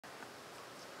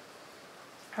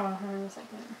Oh, hold on a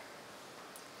second.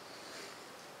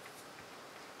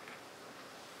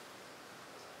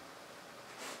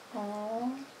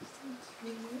 Oh, so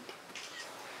cute.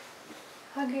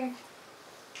 Hug her.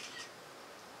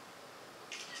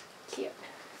 Cute.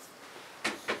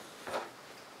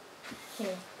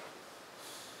 Here.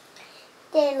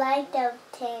 They like the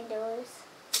candles.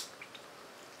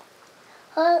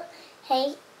 Oh,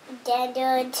 hey,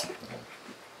 candles.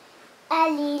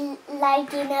 Ali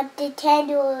lighting up the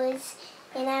candles,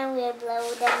 and I'm gonna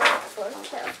blow them up for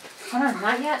her. Hold on,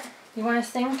 not yet. You want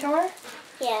to sing to her?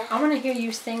 Yeah. I want to hear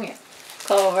you sing it.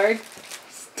 Klover,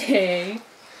 stay.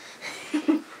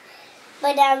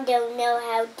 But I don't know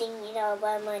how to sing it all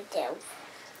by myself.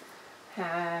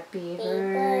 Happy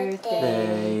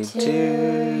birthday birthday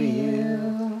to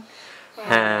you.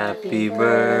 Happy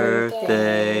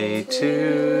birthday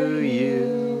to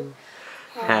you.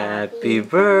 Happy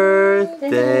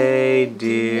birthday,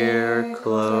 dear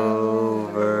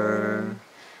Klover.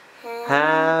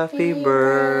 Happy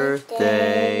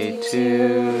birthday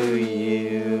to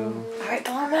you. Alright,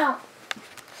 blow them out.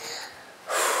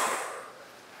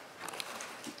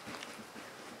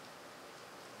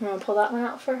 You want to pull that one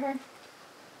out for her?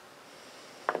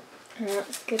 And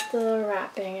let's get the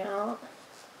wrapping out.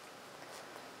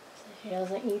 So she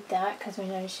doesn't eat that because we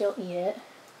know she'll eat it.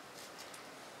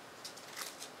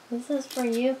 This is for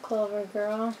you, Klover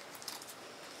girl.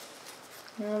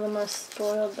 One of the most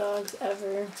spoiled dogs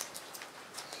ever.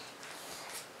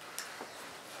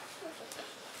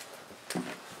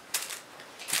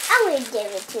 I'm gonna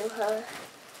give it to her.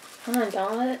 Come on,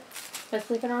 don't let it. Let's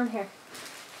leave it on here.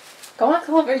 Go on,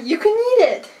 Klover. You can eat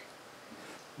it.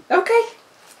 Okay.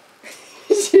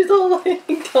 She's all like,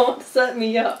 don't set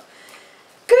me up.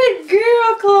 Good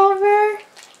girl, Klover.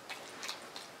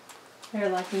 You're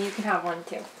lucky. You can have one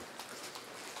too.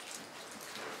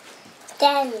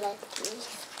 Daddy lucky.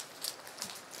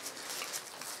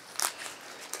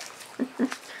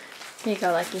 Here you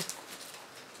go, Lucky.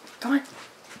 Go on.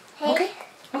 Hey, Okay.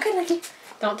 Okay, Lucky.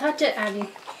 Don't touch it, Abby.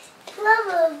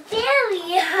 Mama,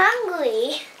 very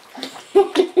hungry.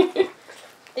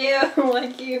 Ew,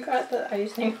 Lucky, you got the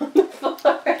icing on the floor.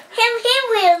 He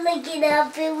will lick it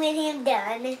up and when he's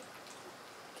done.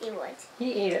 He was.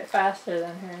 He ate it faster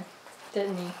than her,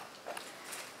 didn't he?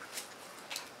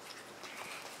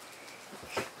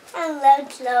 I love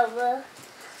Klover.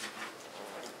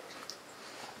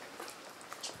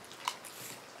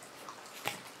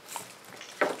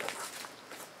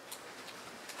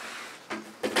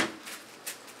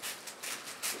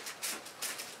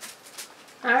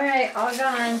 Alright, all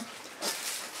gone.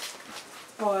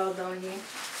 Spoiled doggy.